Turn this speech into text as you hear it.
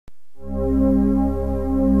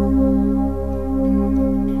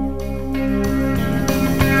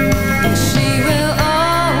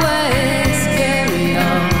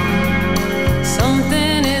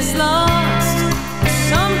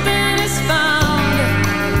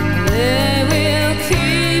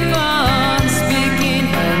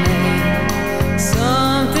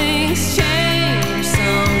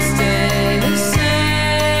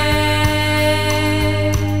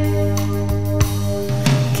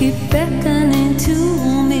keep beckoning to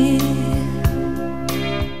me.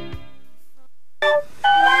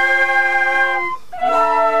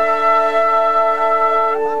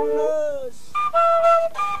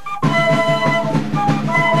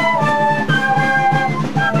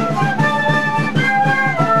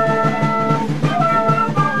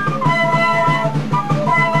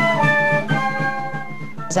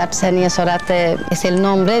 Artesanía Sorata es el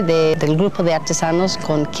nombre del grupo de artesanos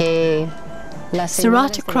con que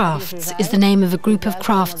Sorata Crafts is the name of a group of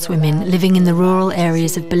craftswomen living in the rural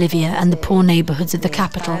areas of Bolivia and the poor neighborhoods of the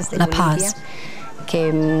capital, La Paz.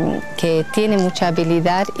 Que tiene mucha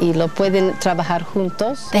habilidad y lo pueden trabajar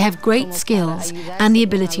juntos. They have great skills and the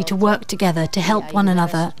ability to work together to help one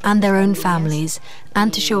another and their own families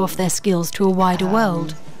and to show off their skills to a wider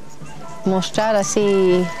world. Mostrar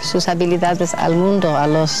así sus habilidades al mundo, a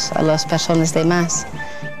las personas demás.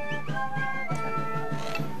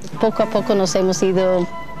 Poco a poco nos hemos ido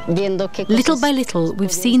viendo qué cosas. Little by little,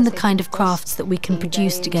 we've seen the kind of crafts that we can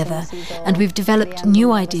produce together, and we've developed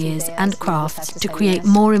new ideas and crafts to create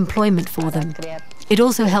more employment for them. It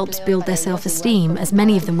also helps build their self-esteem, as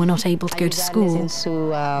many of them were not able to go to school. En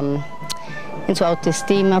su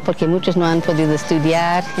autoestima, porque muchos no han podido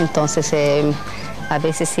estudiar, entonces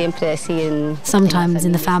sometimes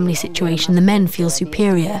in the family situation the men feel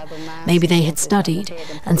superior. Maybe they had studied,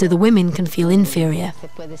 and so the women can feel inferior.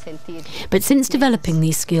 But since developing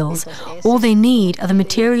these skills, all they need are the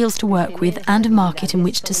materials to work with and a market in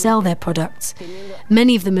which to sell their products.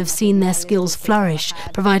 Many of them have seen their skills flourish,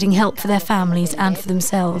 providing help for their families and for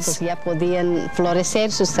themselves. Ya podían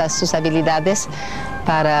florecer sus habilidades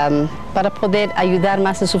para poder ayudar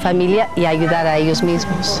más a su familia y ayudar a ellos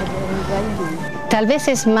mismos. Tal vez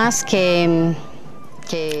es más que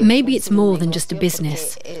Maybe it's more than just a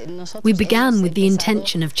business. We began with the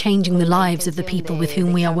intention of changing the lives of the people with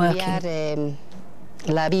whom we are working.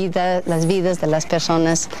 Las vidas de las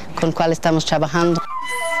personas con cuales estamos trabajando.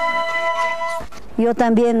 Yo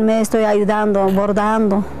también me estoy ayudando,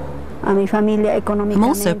 bordando a mi familia económicamente. I'm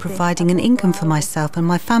also providing an income for myself and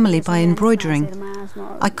my family by embroidering.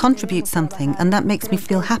 I contribute something, and that makes me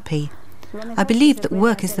feel happy. I believe that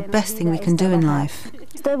work is the best thing we can do in life.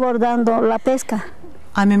 Estoy bordando la pesca.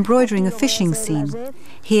 I'm embroidering a fishing scene.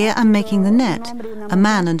 Here I'm making the net, a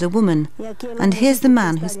man and a woman, and here's the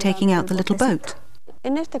man who's taking out the little boat.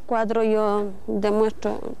 En este cuadro yo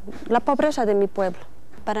demuestro la pobreza de mi pueblo.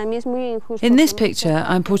 In this picture,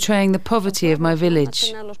 I'm portraying the poverty of my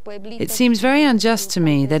village. It seems very unjust to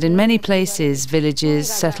me that in many places, villages,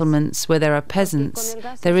 settlements, where there are peasants,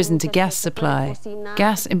 there isn't a gas supply.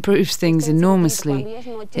 Gas improves things enormously.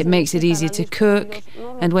 It makes it easier to cook,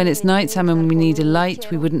 and when it's nighttime and we need a light,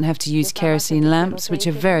 we wouldn't have to use kerosene lamps, which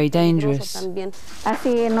are very dangerous.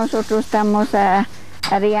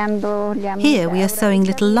 Here we are sewing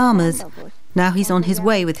little llamas. Now he's on his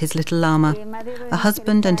way with his little llama. A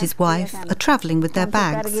husband and his wife are travelling with their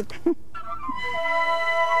bags.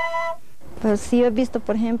 For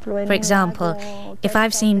example, if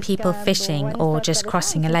I've seen people fishing or just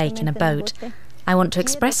crossing a lake in a boat, I want to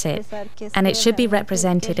express it, and it should be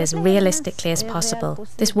represented as realistically as possible.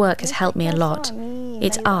 This work has helped me a lot.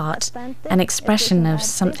 It's art, an expression of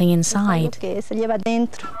something inside.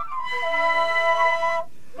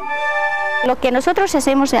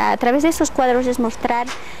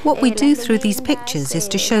 What we do through these pictures is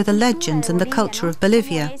to show the legends and the culture of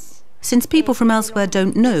Bolivia, since people from elsewhere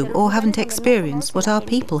don't know or haven't experienced what our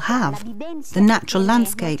people have. The natural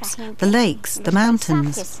landscapes, the lakes, the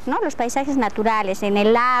mountains.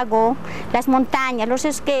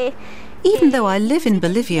 Even though I live in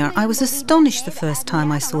Bolivia, I was astonished the first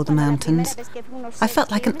time I saw the mountains. I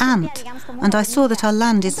felt like an ant, and I saw that our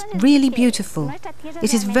land is really beautiful.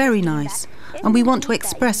 It is very nice, and we want to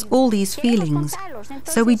express all these feelings.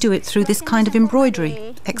 So we do it through this kind of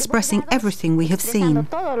embroidery, expressing everything we have seen.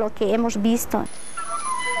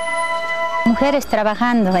 Mujeres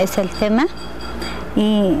trabajando es el tema.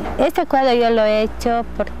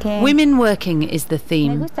 Women working is the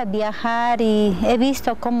theme. I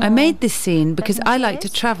made this scene because I like to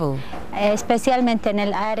travel.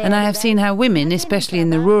 And I have seen how women, especially in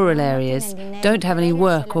the rural areas, don't have any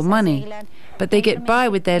work or money, but they get by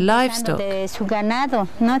with their livestock. I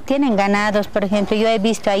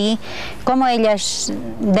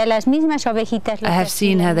have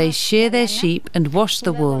seen how they shear their sheep and wash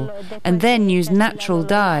the wool, and then use natural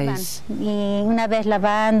dyes.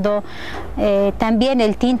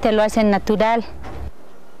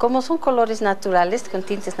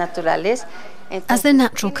 As they're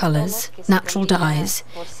natural colours, natural dyes,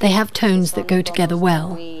 they have tones that go together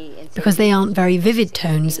well. Because they aren't very vivid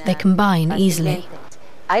tones, they combine easily.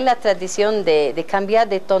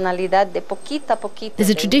 There's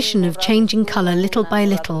a tradition of changing colour little by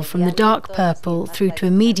little from the dark purple through to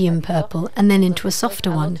a medium purple and then into a softer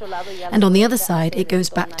one. And on the other side, it goes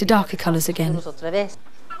back to darker colours again.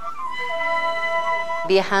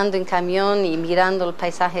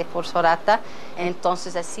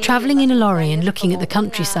 Travelling in a lorry and looking at the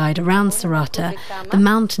countryside around Sorata, the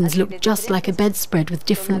mountains look just like a bedspread with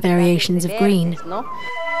different variations of green.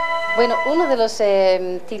 One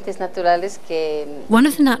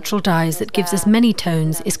of the natural dyes that gives us many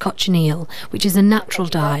tones is cochineal, which is a natural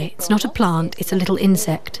dye. It's not a plant, it's a little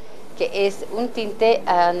insect.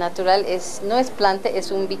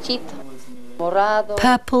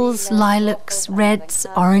 Purples, lilacs, reds,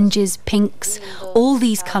 oranges, pinks, all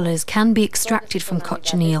these colours can be extracted from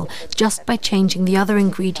cochineal just by changing the other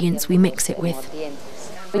ingredients we mix it with.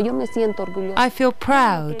 I feel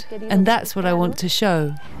proud, and that's what I want to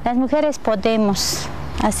show.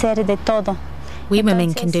 We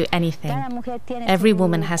women can do anything. Every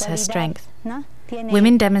woman has her strength.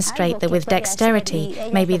 Women demonstrate that with dexterity,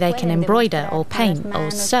 maybe they can embroider or paint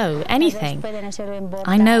or sew, anything.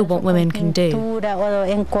 I know what women can do.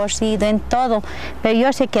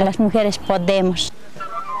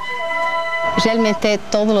 In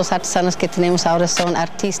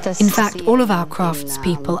fact, all of our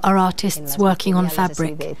craftspeople are artists working on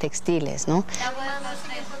fabric.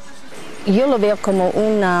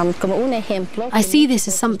 I see this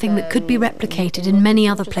as something that could be replicated in many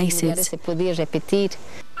other places.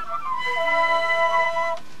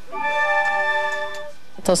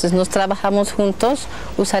 So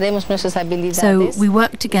we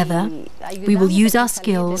work together, we will use our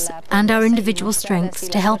skills and our individual strengths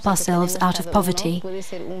to help ourselves out of poverty.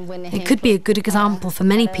 It could be a good example for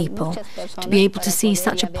many people to be able to see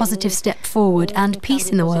such a positive step forward and peace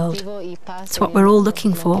in the world. It's what we're all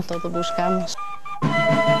looking for.